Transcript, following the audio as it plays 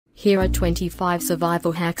Here are 25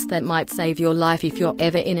 survival hacks that might save your life if you're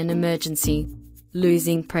ever in an emergency.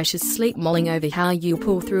 Losing precious sleep, mulling over how you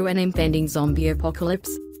pull through an impending zombie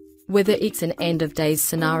apocalypse. Whether it's an end-of-days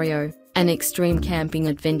scenario, an extreme camping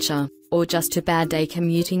adventure, or just a bad day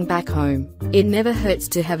commuting back home, it never hurts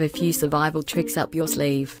to have a few survival tricks up your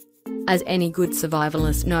sleeve. As any good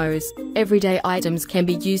survivalist knows, everyday items can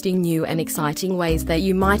be used in new and exciting ways that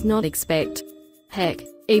you might not expect. Heck,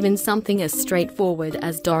 even something as straightforward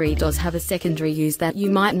as Doritos have a secondary use that you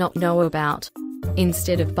might not know about.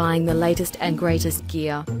 Instead of buying the latest and greatest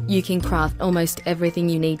gear, you can craft almost everything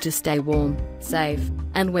you need to stay warm, safe,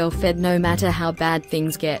 and well-fed no matter how bad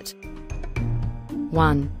things get.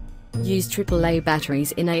 1. Use AAA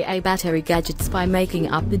batteries in AA battery gadgets by making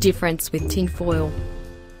up the difference with tin foil.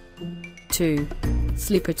 2.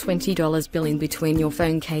 Slip a $20 bill in between your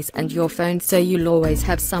phone case and your phone so you'll always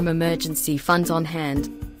have some emergency funds on hand.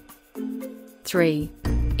 3.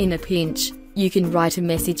 In a pinch, you can write a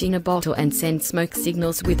message in a bottle and send smoke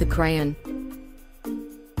signals with a crayon.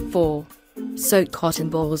 4. Soak cotton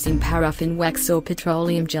balls in paraffin wax or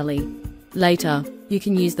petroleum jelly. Later, you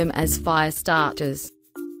can use them as fire starters.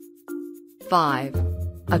 5.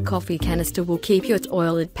 A coffee canister will keep your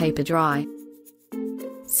toilet paper dry.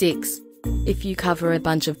 6. If you cover a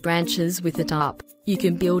bunch of branches with a tarp, you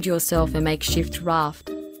can build yourself a makeshift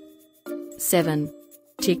raft. 7.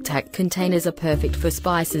 Tic Tac containers are perfect for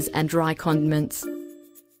spices and dry condiments.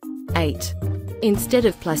 8. Instead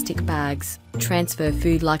of plastic bags, transfer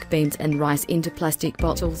food like beans and rice into plastic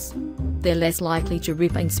bottles. They're less likely to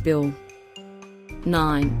rip and spill.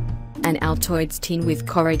 9. An Altoids tin with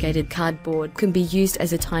corrugated cardboard can be used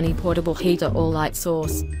as a tiny portable heater or light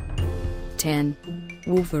source. 10.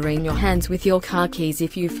 Wolverine your hands with your car keys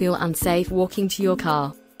if you feel unsafe walking to your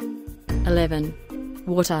car. 11.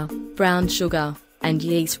 Water, brown sugar, and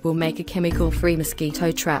yeast will make a chemical-free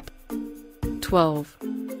mosquito trap. 12.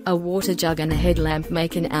 A water jug and a headlamp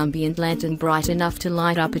make an ambient lantern bright enough to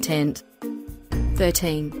light up a tent.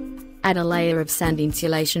 13. Add a layer of sand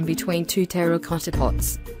insulation between two terracotta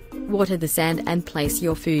pots. Water the sand and place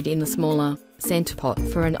your food in the smaller, center pot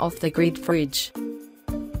for an off-the-grid fridge.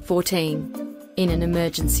 14. In an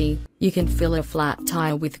emergency, you can fill a flat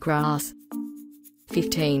tire with grass.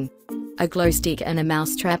 15. A glow stick and a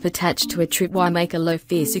mouse trap attached to a tripwire make a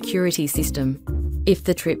low-fear security system. If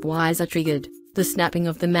the tripwires are triggered, the snapping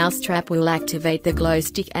of the mouse trap will activate the glow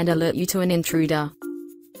stick and alert you to an intruder.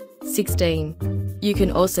 16. You can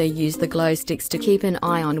also use the glow sticks to keep an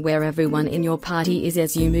eye on where everyone in your party is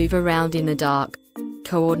as you move around in the dark.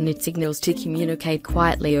 Coordinate signals to communicate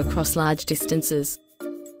quietly across large distances.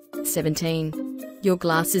 17. Your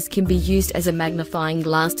glasses can be used as a magnifying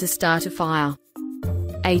glass to start a fire.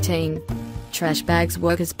 18. Trash bags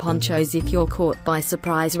work as ponchos if you're caught by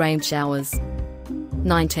surprise rain showers.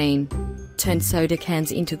 19. Turn soda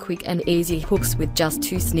cans into quick and easy hooks with just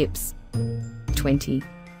 2 snips. 20.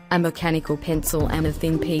 A mechanical pencil and a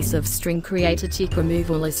thin piece of string create a tick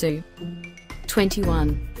removal issue.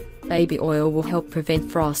 21. Baby oil will help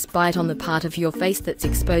prevent frostbite on the part of your face that's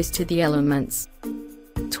exposed to the elements.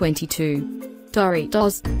 22.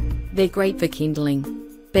 Doritos. They're great for kindling.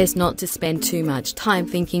 Best not to spend too much time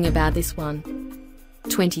thinking about this one.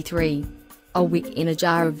 23. A wick in a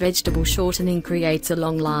jar of vegetable shortening creates a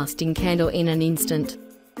long-lasting candle in an instant.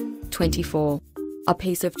 24. A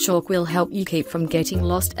piece of chalk will help you keep from getting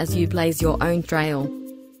lost as you blaze your own trail.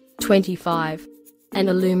 25. An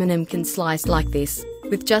aluminum can slice like this,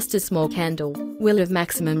 with just a small candle, will have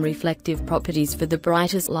maximum reflective properties for the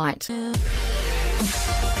brightest light.